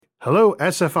Hello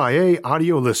SFIA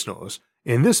audio listeners.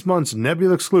 In this month's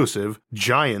Nebula exclusive,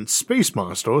 Giant Space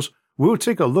Monsters, we'll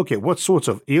take a look at what sorts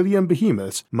of alien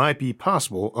behemoths might be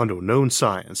possible under known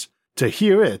science. To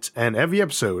hear it and every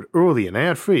episode early and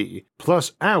ad-free,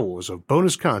 plus hours of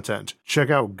bonus content, check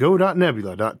out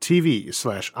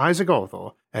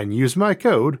go.nebula.tv/IsaacArthur and use my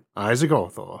code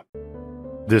IsaacArthur.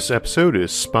 This episode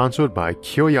is sponsored by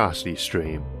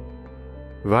CuriosityStream.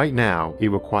 Right now, it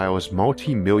requires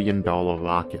multi-million-dollar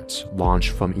rockets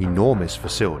launched from enormous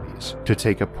facilities to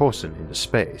take a person into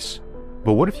space.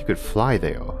 But what if you could fly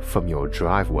there from your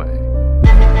driveway?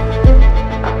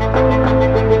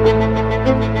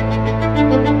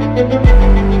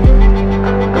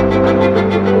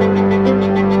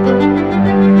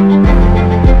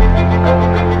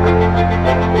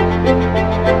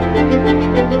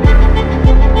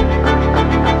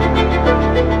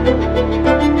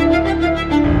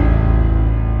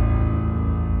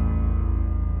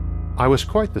 I was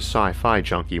quite the sci-fi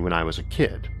junkie when I was a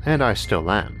kid, and I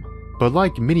still am. But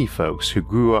like many folks who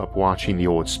grew up watching the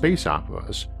old space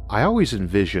operas, I always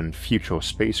envisioned future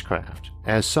spacecraft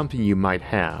as something you might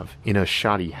have in a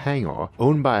shoddy hangar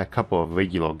owned by a couple of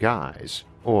regular guys,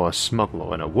 or a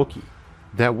smuggler and a Wookiee.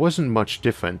 That wasn't much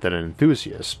different than an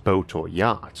enthusiast boat or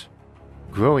yacht.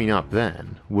 Growing up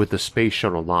then, with the space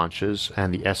shuttle launches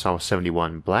and the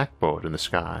SR-71 Blackbird in the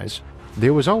skies,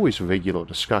 there was always regular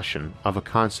discussion of a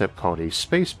concept called a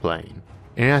spaceplane,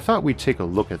 and I thought we'd take a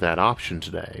look at that option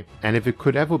today, and if it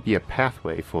could ever be a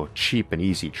pathway for cheap and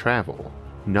easy travel,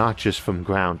 not just from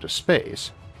ground to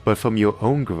space, but from your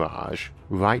own garage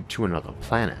right to another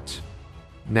planet.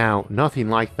 Now, nothing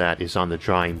like that is on the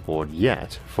drawing board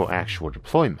yet for actual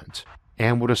deployment,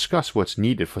 and we'll discuss what's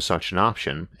needed for such an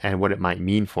option and what it might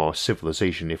mean for our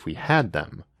civilization if we had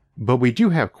them. But we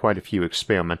do have quite a few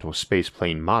experimental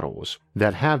spaceplane models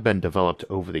that have been developed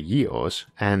over the years,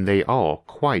 and they are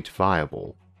quite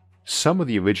viable. Some of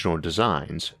the original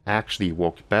designs actually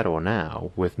work better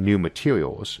now with new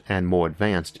materials and more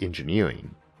advanced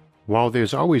engineering. While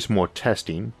there's always more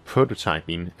testing,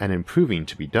 prototyping, and improving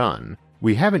to be done,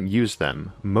 we haven't used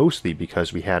them mostly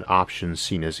because we had options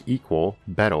seen as equal,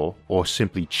 better, or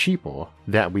simply cheaper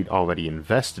that we'd already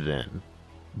invested in.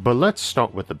 But let's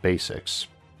start with the basics.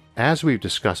 As we've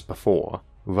discussed before,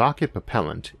 rocket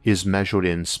propellant is measured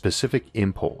in specific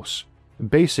impulse,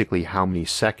 basically how many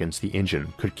seconds the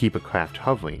engine could keep a craft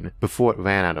hovering before it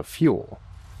ran out of fuel.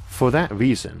 For that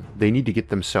reason, they need to get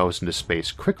themselves into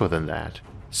space quicker than that,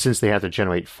 since they have to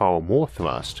generate far more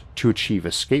thrust to achieve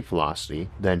escape velocity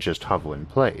than just hover in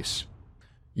place.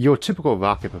 Your typical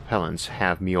rocket propellants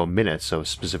have mere minutes of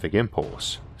specific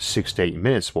impulse. 6 to 8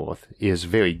 minutes worth is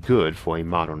very good for a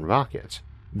modern rocket.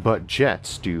 But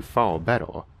jets do far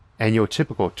better, and your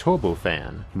typical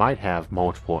turbofan might have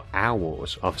multiple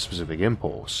hours of specific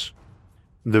impulse.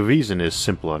 The reason is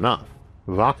simple enough.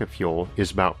 Rocket fuel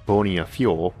is about burning a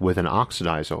fuel with an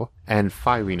oxidizer and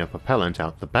firing a propellant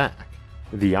out the back.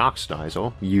 The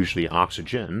oxidizer, usually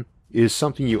oxygen, is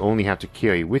something you only have to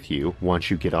carry with you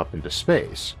once you get up into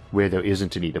space, where there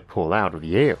isn't any to pull out of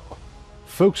the air.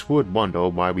 Folks would wonder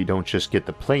why we don't just get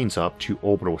the planes up to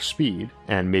orbital speed,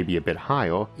 and maybe a bit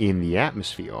higher, in the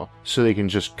atmosphere, so they can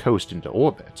just coast into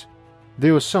orbit.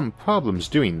 There are some problems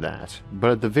doing that,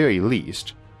 but at the very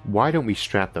least, why don't we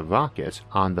strap the rocket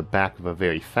on the back of a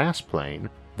very fast plane,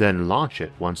 then launch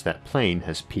it once that plane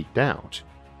has peaked out?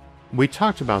 We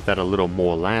talked about that a little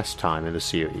more last time in the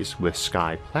series with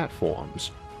sky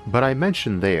platforms, but I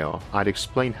mentioned there I'd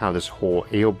explain how this whole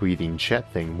air-breathing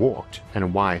jet thing worked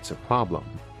and why it's a problem.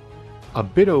 A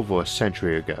bit over a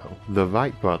century ago, the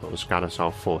Wright brothers got us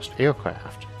our first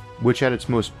aircraft, which at its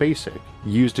most basic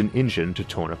used an engine to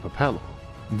turn a propeller.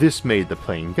 This made the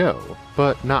plane go,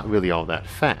 but not really all that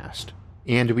fast,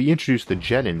 and we introduced the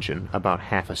jet engine about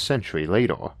half a century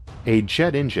later. A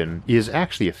jet engine is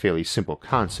actually a fairly simple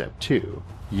concept too.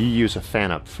 You use a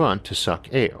fan up front to suck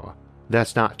air.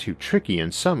 That's not too tricky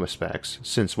in some respects,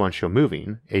 since once you're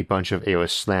moving, a bunch of air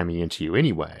is slamming into you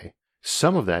anyway.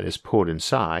 Some of that is poured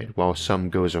inside, while some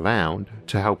goes around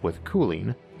to help with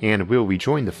cooling, and will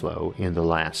rejoin the flow in the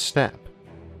last step.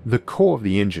 The core of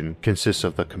the engine consists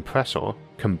of the compressor,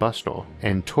 combustor,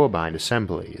 and turbine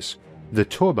assemblies. The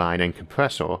turbine and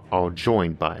compressor are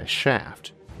joined by a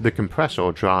shaft. The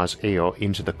compressor draws air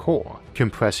into the core,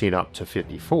 compressing it up to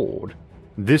 50-fold.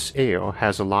 This air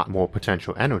has a lot more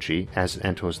potential energy as it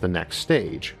enters the next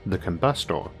stage, the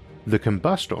combustor. The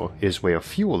combustor is where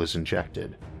fuel is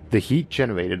injected. The heat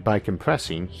generated by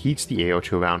compressing heats the air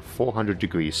to around 400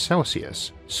 degrees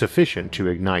Celsius, sufficient to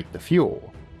ignite the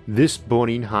fuel. This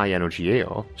burning high-energy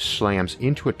air slams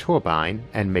into a turbine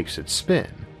and makes it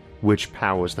spin. which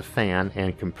powers the fan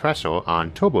and compressor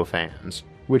on turbofans,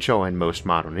 which are in most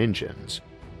modern engines.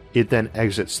 It then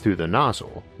exits through the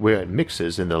nozzle, where it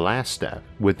mixes in the last step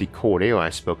with the cold air I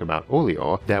spoke about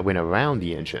earlier that went around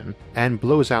the engine and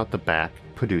blows out the back,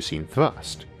 producing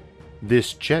thrust.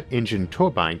 This jet engine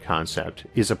turbine concept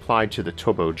is applied to the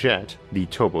turbojet, the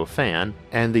turbofan,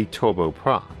 and the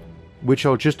turboprop, which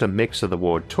are just a mix of the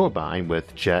word turbine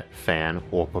with jet, fan,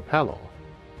 or propeller.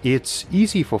 It's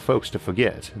easy for folks to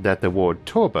forget that the word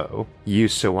turbo,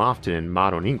 used so often in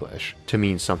modern English to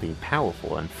mean something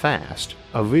powerful and fast,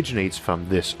 originates from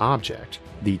this object,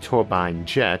 the turbine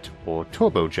jet or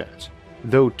turbojet,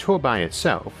 though turbine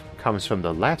itself comes from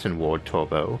the Latin word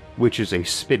turbo, which is a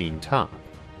spinning top.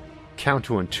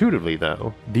 Counterintuitively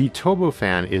though, the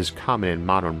turbofan is common in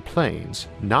modern planes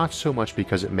not so much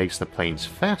because it makes the planes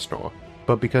faster,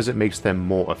 but because it makes them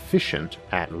more efficient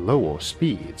at lower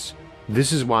speeds.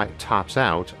 This is why it tops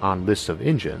out on lists of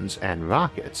engines and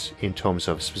rockets in terms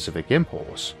of specific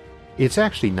impulse. It's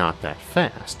actually not that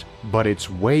fast, but it's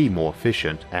way more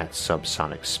efficient at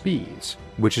subsonic speeds,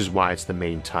 which is why it's the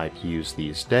main type used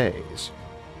these days.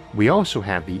 We also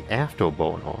have the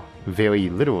afterburner, very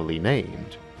literally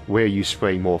named, where you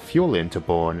spray more fuel in to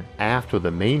burn after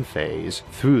the main phase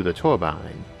through the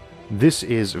turbine. This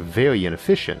is very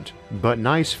inefficient, but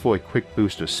nice for a quick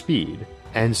boost of speed,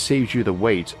 and saves you the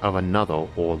weight of another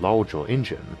or larger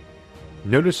engine.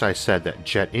 Notice I said that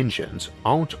jet engines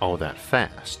aren't all that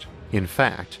fast. In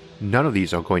fact, none of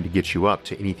these are going to get you up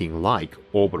to anything like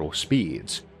orbital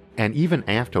speeds, and even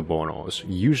afterburners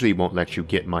usually won't let you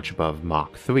get much above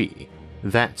Mach 3.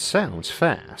 That sounds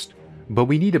fast, but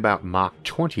we need about Mach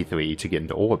 23 to get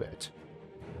into orbit.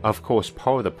 Of course,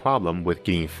 part of the problem with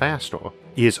getting faster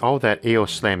is all that air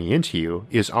slamming into you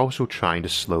is also trying to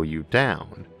slow you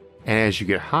down. And as you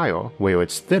get higher, where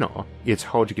it's thinner, it's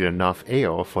hard to get enough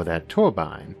air for that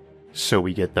turbine. So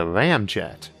we get the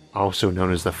ramjet, also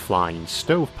known as the flying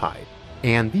stovepipe,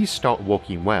 and these start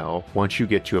working well once you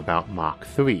get to about Mach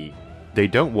 3. They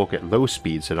don't work at low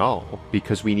speeds at all,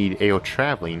 because we need air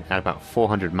traveling at about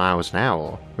 400 miles an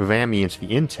hour ramming into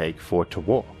the intake for it to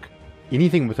work.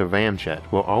 Anything with a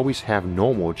ramjet will always have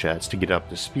normal jets to get up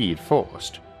to speed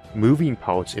first. Moving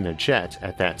parts in a jet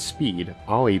at that speed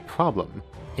are a problem,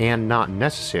 and not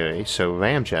necessary, so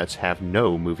ramjets have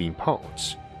no moving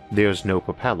parts. There's no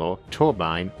propeller,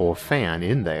 turbine, or fan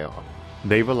in there.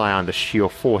 They rely on the sheer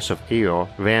force of air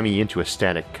ramming into a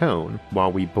static cone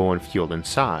while we burn fuel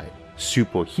inside,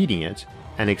 superheating it,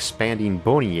 and expanding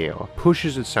burning air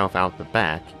pushes itself out the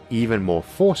back even more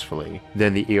forcefully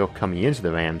than the air coming into the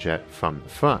ramjet from the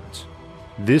front.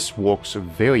 This works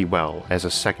very well as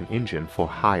a second engine for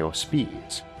higher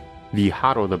speeds. The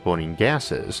hotter the burning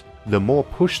gases, the more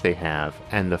push they have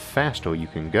and the faster you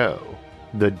can go.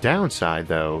 The downside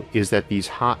though is that these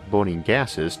hot burning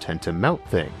gases tend to melt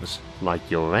things, like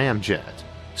your ramjet.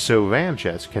 So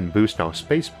ramjets can boost our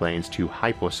spaceplanes to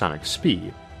hypersonic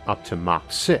speed, up to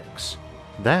Mach 6.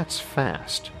 That's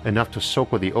fast, enough to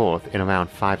circle the Earth in around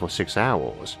 5 or 6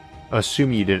 hours,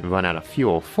 assuming you didn't run out of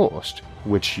fuel first,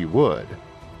 which you would.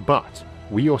 But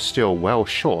we are still well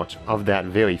short of that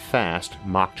very fast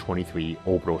Mach 23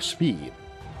 orbital speed.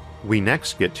 We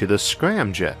next get to the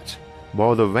scramjet.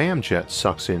 While the ramjet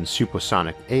sucks in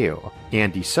supersonic air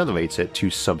and decelerates it to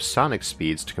subsonic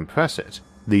speeds to compress it,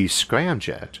 the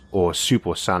scramjet, or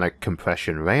supersonic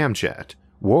compression ramjet,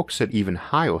 works at even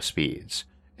higher speeds,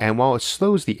 and while it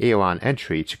slows the air on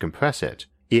entry to compress it,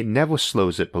 it never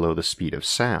slows it below the speed of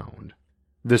sound.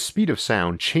 The speed of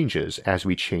sound changes as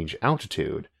we change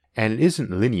altitude, and it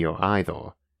isn't linear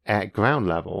either. At ground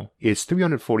level, it's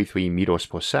 343 meters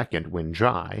per second when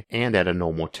dry and at a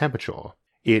normal temperature.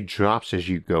 It drops as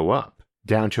you go up,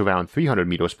 down to around 300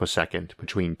 meters per second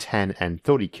between 10 and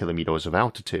 30 kilometers of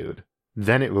altitude.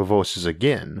 Then it reverses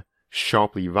again,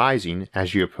 sharply rising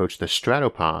as you approach the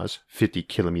stratopause 50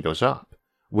 kilometers up,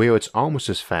 where it's almost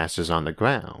as fast as on the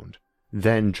ground,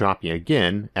 then dropping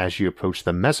again as you approach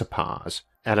the mesopause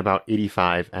at about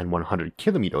 85 and 100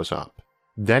 kilometers up.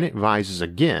 Then it rises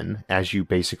again as you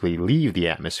basically leave the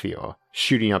atmosphere,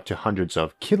 shooting up to hundreds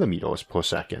of kilometers per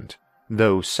second,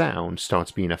 though sound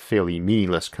starts being a fairly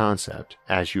meaningless concept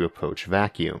as you approach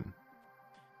vacuum.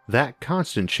 That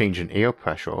constant change in air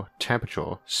pressure,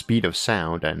 temperature, speed of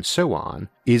sound, and so on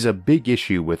is a big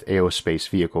issue with aerospace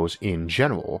vehicles in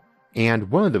general, and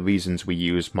one of the reasons we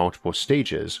use multiple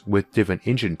stages with different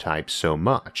engine types so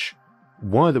much.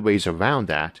 One of the ways around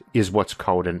that is what's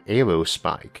called an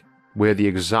aerospike, where the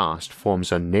exhaust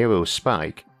forms a narrow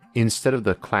spike instead of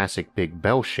the classic big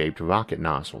bell-shaped rocket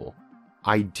nozzle.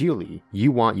 Ideally,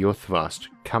 you want your thrust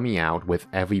coming out with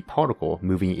every particle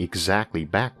moving exactly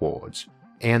backwards,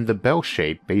 and the bell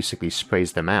shape basically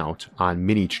sprays them out on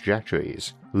mini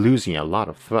trajectories, losing a lot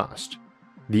of thrust.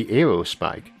 The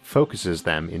aerospike focuses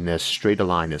them in as straight a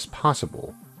line as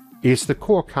possible. It's the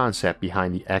core concept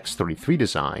behind the X-33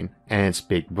 design and its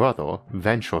big brother,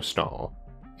 ventral stall.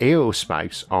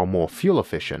 Aerospikes are more fuel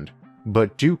efficient,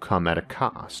 but do come at a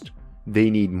cost. They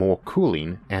need more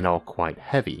cooling and are quite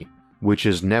heavy, which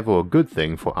is never a good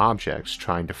thing for objects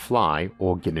trying to fly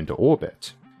or get into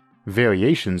orbit.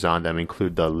 Variations on them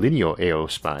include the linear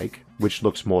aerospike, which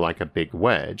looks more like a big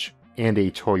wedge, and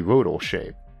a toroidal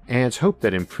shape, and it's hoped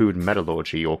that improved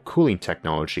metallurgy or cooling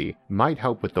technology might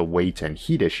help with the weight and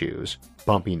heat issues,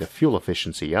 bumping the fuel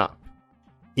efficiency up.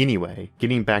 Anyway,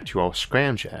 getting back to our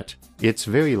scramjet, it's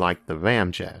very like the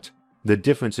ramjet. The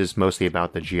difference is mostly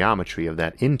about the geometry of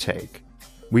that intake.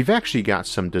 We've actually got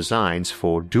some designs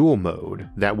for dual mode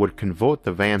that would convert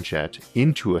the ramjet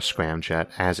into a scramjet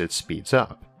as it speeds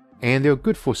up, and they're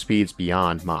good for speeds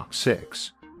beyond Mach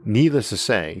 6. Needless to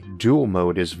say, dual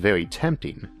mode is very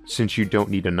tempting since you don't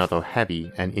need another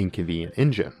heavy and inconvenient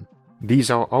engine.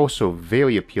 These are also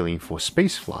very appealing for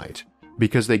spaceflight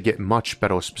because they get much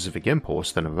better specific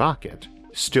impulse than a rocket,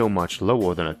 still much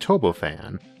lower than a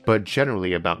turbofan, but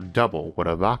generally about double what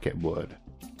a rocket would.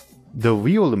 The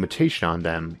real limitation on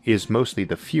them is mostly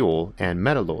the fuel and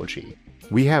metallurgy.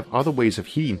 We have other ways of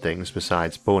heating things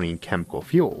besides burning chemical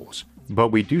fuels, but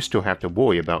we do still have to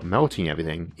worry about melting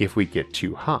everything if we get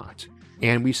too hot,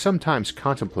 and we sometimes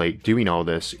contemplate doing all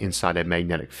this inside a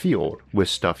magnetic field with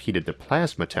stuff heated to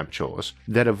plasma temperatures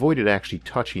that avoided actually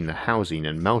touching the housing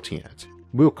and melting it.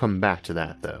 We'll come back to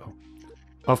that though.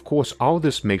 Of course, all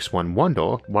this makes one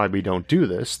wonder why we don't do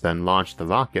this then launch the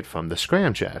rocket from the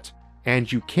scramjet.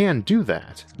 And you can do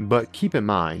that, but keep in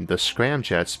mind the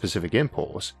scramjet's specific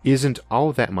impulse isn't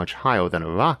all that much higher than a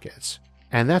rocket's,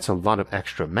 and that's a lot of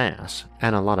extra mass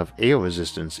and a lot of air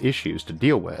resistance issues to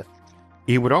deal with.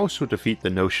 It would also defeat the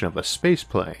notion of a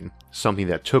spaceplane, something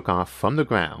that took off from the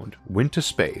ground, went to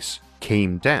space,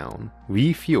 came down,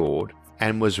 refueled,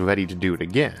 and was ready to do it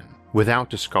again,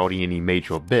 without discarding any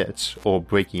major bits or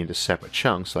breaking into separate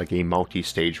chunks like a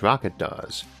multi-stage rocket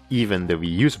does, even the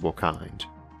reusable kind.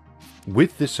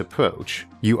 With this approach,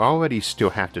 you already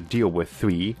still have to deal with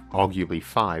 3, arguably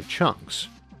 5 chunks: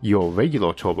 your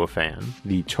regular turbofan,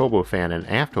 the turbofan and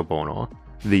afterburner,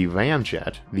 the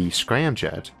ramjet, the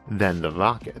scramjet, then the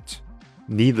rocket.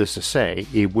 Needless to say,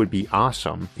 it would be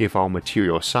awesome if our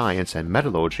material science and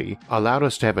metallurgy allowed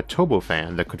us to have a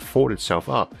turbofan that could fold itself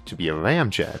up to be a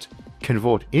ramjet,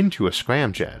 convert into a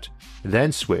scramjet,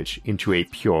 then switch into a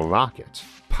pure rocket,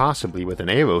 possibly with an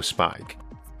aerospike,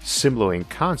 similar in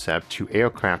concept to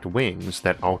aircraft wings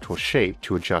that alter shape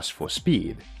to adjust for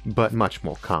speed, but much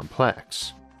more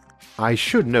complex. I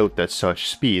should note that such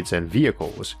speeds and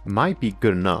vehicles might be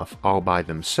good enough all by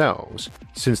themselves,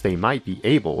 since they might be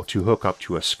able to hook up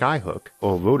to a skyhook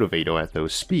or rotavator at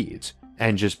those speeds,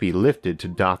 and just be lifted to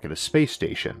dock at a space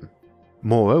station.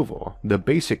 Moreover, the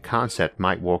basic concept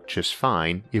might work just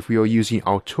fine if we are using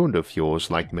alternative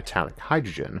fuels like metallic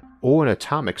hydrogen, or an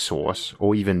atomic source,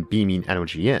 or even beaming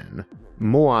energy in.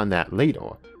 More on that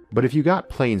later, but if you got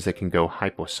planes that can go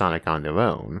hypersonic on their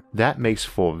own, that makes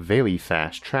for very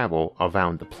fast travel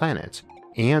around the planet,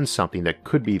 and something that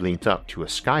could be linked up to a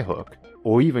skyhook,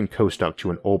 or even coast up to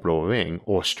an orbital ring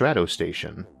or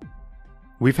stratostation.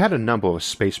 We've had a number of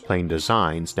spaceplane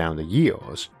designs down the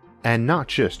years, and not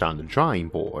just on the drawing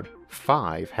board.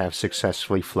 5 have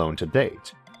successfully flown to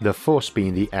date, the first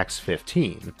being the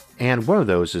X-15, and one of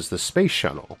those is the Space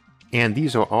Shuttle, and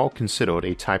these are all considered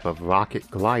a type of rocket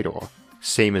glider,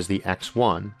 same as the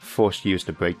X-1, first used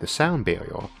to break the sound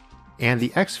barrier, and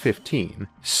the X-15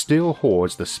 still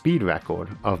holds the speed record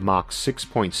of Mach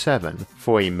 6.7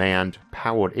 for a manned,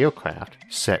 powered aircraft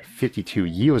set 52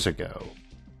 years ago.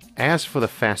 As for the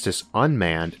fastest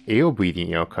unmanned,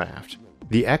 air-breathing aircraft,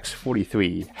 the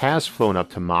X-43 has flown up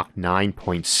to Mach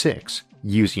 9.6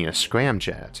 using a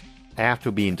scramjet,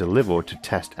 after being delivered to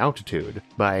test altitude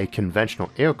by a conventional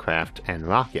aircraft and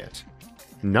rocket.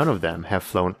 None of them have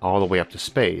flown all the way up to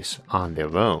space on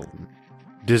their own.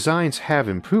 Designs have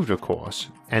improved, of course,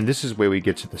 and this is where we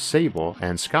get to the Sabre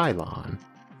and Skylon.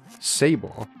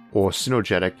 Sabre, or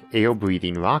Synergetic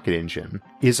Air-Breathing Rocket Engine,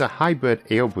 is a hybrid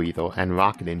air breather and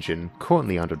rocket engine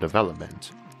currently under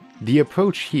development. The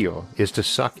approach here is to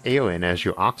suck air in as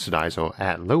your oxidizer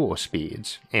at lower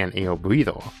speeds, an air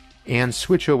breather, and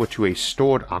switch over to a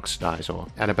stored oxidizer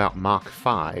at about Mach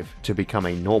 5 to become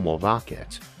a normal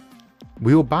rocket.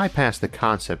 We'll bypass the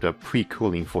concept of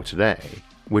pre-cooling for today,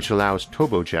 which allows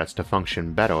turbojets to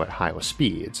function better at higher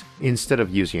speeds, instead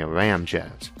of using a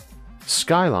ramjet.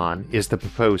 Skylon is the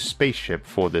proposed spaceship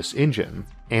for this engine,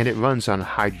 and it runs on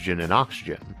hydrogen and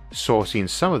oxygen, sourcing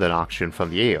some of that oxygen from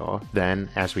the air, then,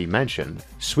 as we mentioned,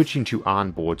 switching to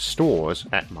onboard stores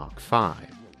at Mach 5.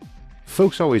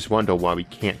 Folks always wonder why we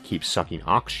can't keep sucking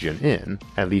oxygen in,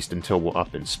 at least until we're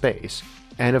up in space,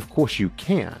 and of course you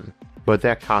can, but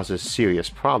that causes serious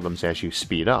problems as you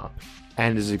speed up,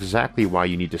 and is exactly why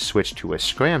you need to switch to a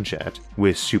scramjet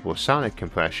with supersonic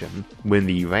compression when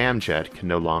the ramjet can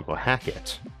no longer hack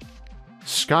it.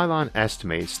 Skylon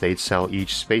estimates they'd sell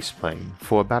each spaceplane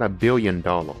for about $1 billion,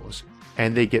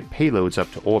 and they get payloads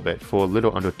up to orbit for a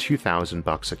little under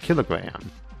 $2,000 a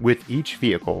kilogram, with each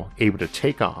vehicle able to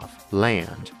take off,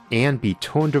 land, and be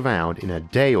turned around in a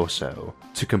day or so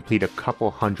to complete a couple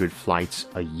hundred flights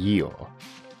a year.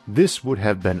 This would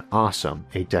have been awesome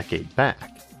a decade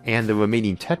back, and the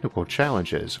remaining technical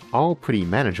challenges all pretty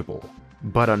manageable.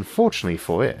 But unfortunately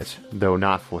for it, though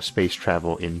not for space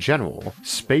travel in general,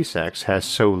 SpaceX has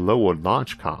so lowered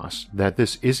launch costs that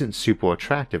this isn't super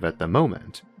attractive at the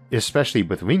moment, especially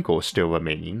with wrinkles still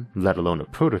remaining, let alone a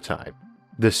prototype.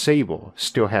 The Sabre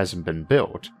still hasn't been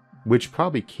built, which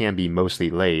probably can be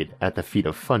mostly laid at the feet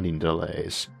of funding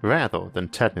delays, rather than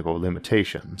technical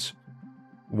limitations.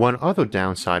 One other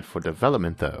downside for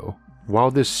development though,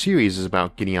 while this series is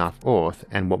about getting off Earth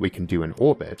and what we can do in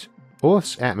orbit,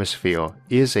 Earth's atmosphere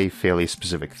is a fairly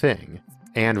specific thing,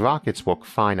 and rockets work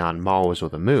fine on Mars or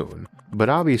the Moon, but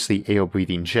obviously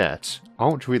air-breathing jets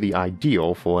aren't really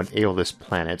ideal for an airless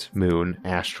planet, moon,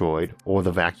 asteroid, or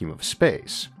the vacuum of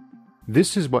space.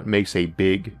 This is what makes a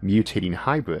big, mutating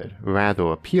hybrid rather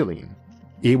appealing.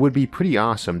 It would be pretty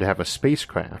awesome to have a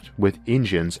spacecraft with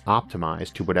engines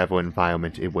optimized to whatever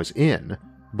environment it was in,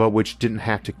 but which didn't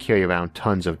have to carry around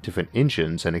tons of different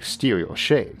engines and exterior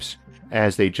shapes,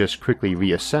 as they just quickly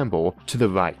reassemble to the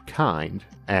right kind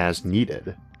as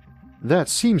needed. That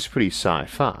seems pretty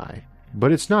sci-fi,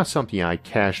 but it's not something I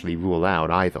casually rule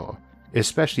out either,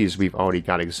 especially as we've already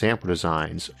got example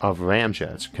designs of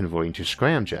ramjets converting to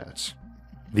scramjets.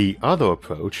 The other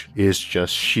approach is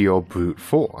just sheer brute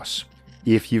force,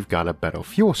 if you've got a better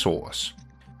fuel source.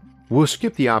 We'll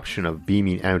skip the option of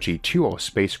beaming energy to our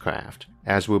spacecraft,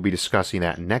 as we'll be discussing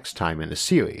that next time in the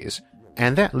series,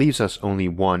 and that leaves us only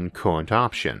one current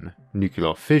option,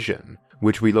 nuclear fission,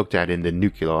 which we looked at in the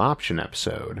nuclear option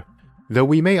episode. Though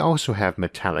we may also have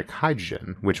metallic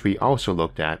hydrogen, which we also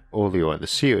looked at earlier in the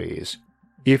series.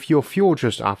 If your fuel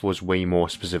just offers way more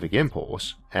specific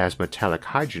impulse, as metallic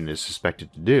hydrogen is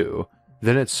suspected to do,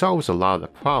 then it solves a lot of the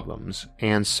problems,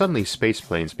 and suddenly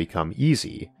spaceplanes become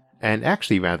easy, and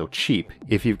actually rather cheap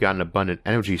if you've got an abundant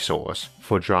energy source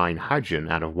for drawing hydrogen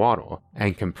out of water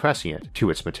and compressing it to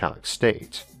its metallic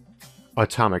state.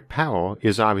 Atomic power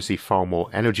is obviously far more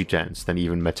energy dense than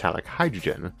even metallic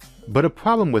hydrogen, but a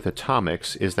problem with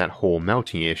atomics is that whole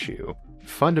melting issue.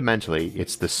 Fundamentally,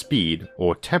 it's the speed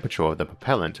or temperature of the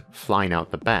propellant flying out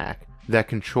the back that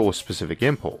controls specific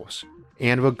impulse,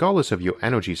 and regardless of your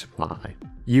energy supply,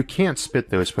 you can't spit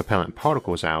those propellant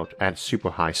particles out at super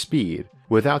high speed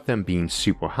without them being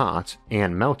super hot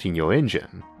and melting your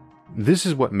engine. This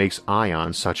is what makes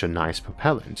ions such a nice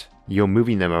propellant. You're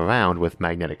moving them around with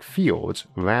magnetic fields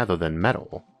rather than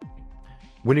metal.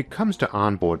 When it comes to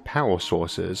onboard power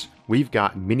sources, we've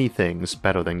got many things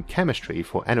better than chemistry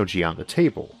for energy on the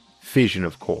table. Fission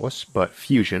of course, but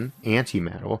fusion,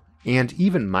 antimatter, and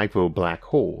even micro black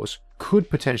holes could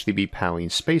potentially be powering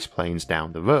spaceplanes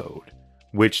down the road,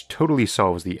 which totally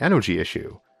solves the energy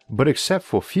issue. But except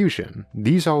for fusion,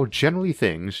 these are generally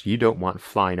things you don't want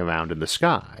flying around in the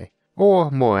sky,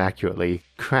 or more accurately,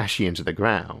 crashing into the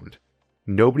ground.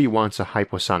 Nobody wants a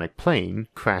hypersonic plane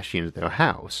crashing into their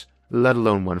house, let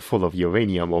alone one full of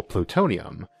uranium or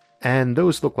plutonium, and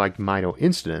those look like minor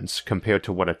incidents compared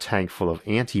to what a tank full of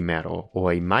antimatter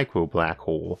or a micro black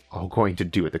hole are going to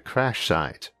do at the crash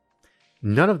site.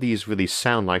 None of these really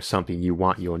sound like something you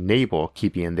want your neighbor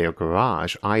keeping in their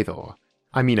garage either.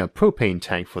 I mean, a propane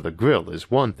tank for the grill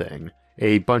is one thing,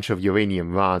 a bunch of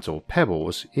uranium rods or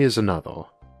pebbles is another.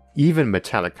 Even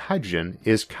metallic hydrogen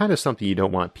is kind of something you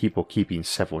don't want people keeping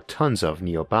several tons of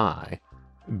nearby.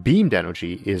 Beamed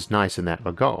energy is nice in that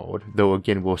regard, though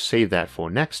again we'll save that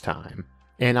for next time.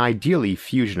 And ideally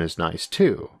fusion is nice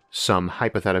too, some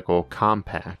hypothetical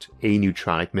compact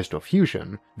aneutronic Mr.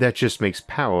 Fusion that just makes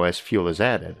power as fuel is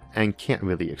added and can't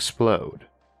really explode.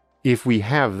 If we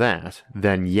have that,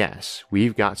 then yes,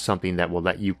 we've got something that will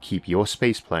let you keep your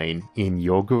spaceplane in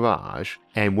your garage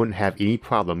and wouldn't have any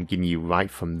problem getting you right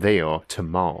from there to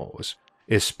Mars,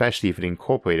 especially if it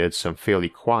incorporated some fairly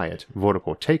quiet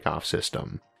vertical takeoff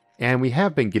system. And we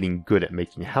have been getting good at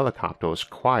making helicopters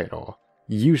quieter,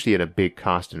 usually at a big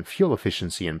cost in fuel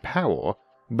efficiency and power,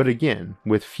 But again,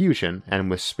 with fusion and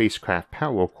with spacecraft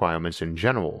power requirements in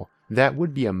general, that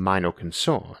would be a minor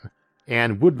concern,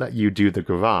 and would let you do the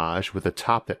garage with a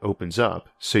top that opens up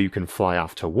so you can fly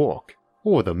off to work,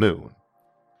 or the moon.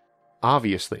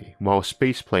 Obviously, while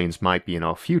spaceplanes might be in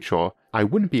our future, I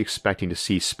wouldn't be expecting to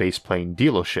see spaceplane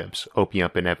dealerships opening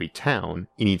up in every town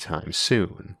anytime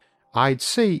soon. I'd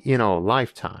say in our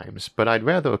lifetimes, but I'd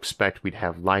rather expect we'd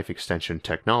have life extension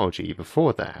technology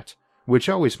before that, which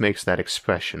always makes that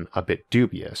expression a bit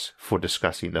dubious for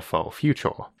discussing the far future.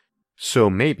 So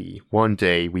maybe one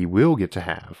day we will get to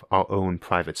have our own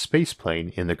private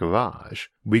spaceplane in the garage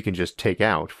we can just take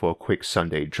out for a quick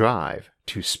Sunday drive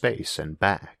to space and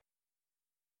back.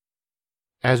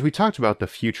 As we talked about the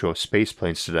future of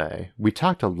spaceplanes today, we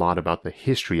talked a lot about the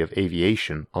history of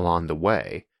aviation along the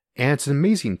way, and it's an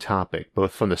amazing topic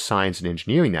both from the science and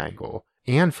engineering angle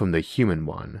and from the human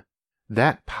one.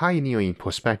 That pioneering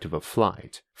perspective of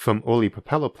flight, from early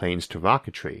propeller planes to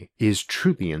rocketry, is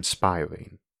truly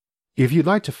inspiring. If you'd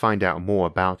like to find out more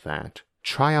about that,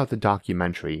 try out the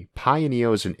documentary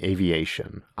Pioneers in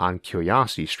Aviation on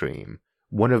CuriosityStream,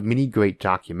 one of many great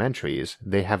documentaries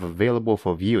they have available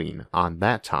for viewing on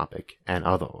that topic and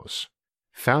others.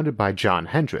 Founded by John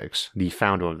Hendricks, the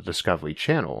founder of the Discovery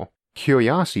Channel,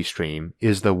 CuriosityStream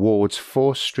is the world's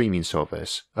first streaming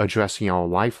service addressing our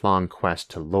lifelong quest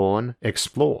to learn,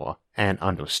 explore, and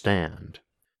understand.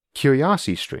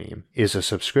 CuriosityStream is a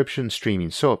subscription streaming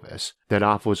service that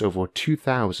offers over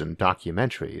 2,000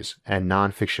 documentaries and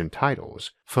non-fiction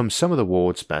titles from some of the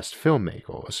world's best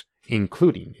filmmakers,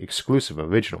 including exclusive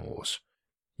originals.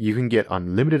 You can get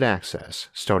unlimited access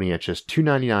starting at just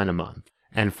 $2.99 a month,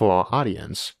 and for our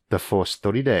audience, the first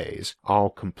 30 days are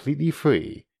completely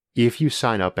free if you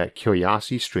sign up at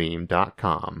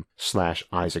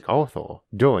curiositystream.com/IsaacArthur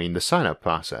during the sign-up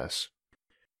process.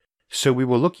 So we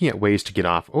were looking at ways to get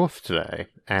off Earth today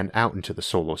and out into the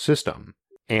solar system,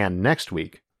 and next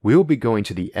week we'll be going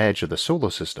to the edge of the solar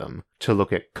system to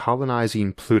look at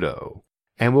colonizing Pluto,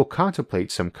 and we'll contemplate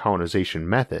some colonization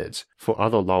methods for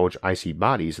other large icy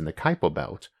bodies in the Kuiper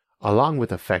Belt, along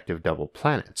with effective double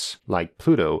planets, like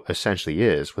Pluto essentially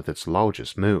is with its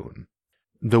largest moon.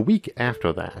 The week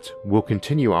after that, we'll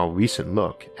continue our recent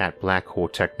look at black hole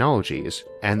technologies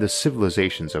and the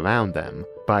civilizations around them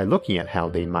by looking at how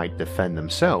they might defend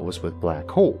themselves with black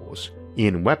holes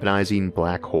in Weaponizing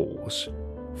Black Holes.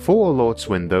 For alerts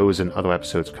when those and other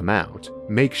episodes come out,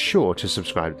 make sure to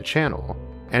subscribe to the channel,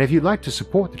 and if you'd like to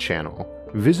support the channel,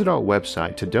 visit our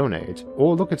website to donate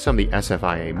or look at some of the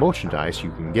SFIA merchandise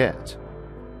you can get.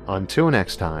 Until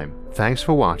next time, thanks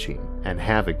for watching and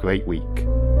have a great week.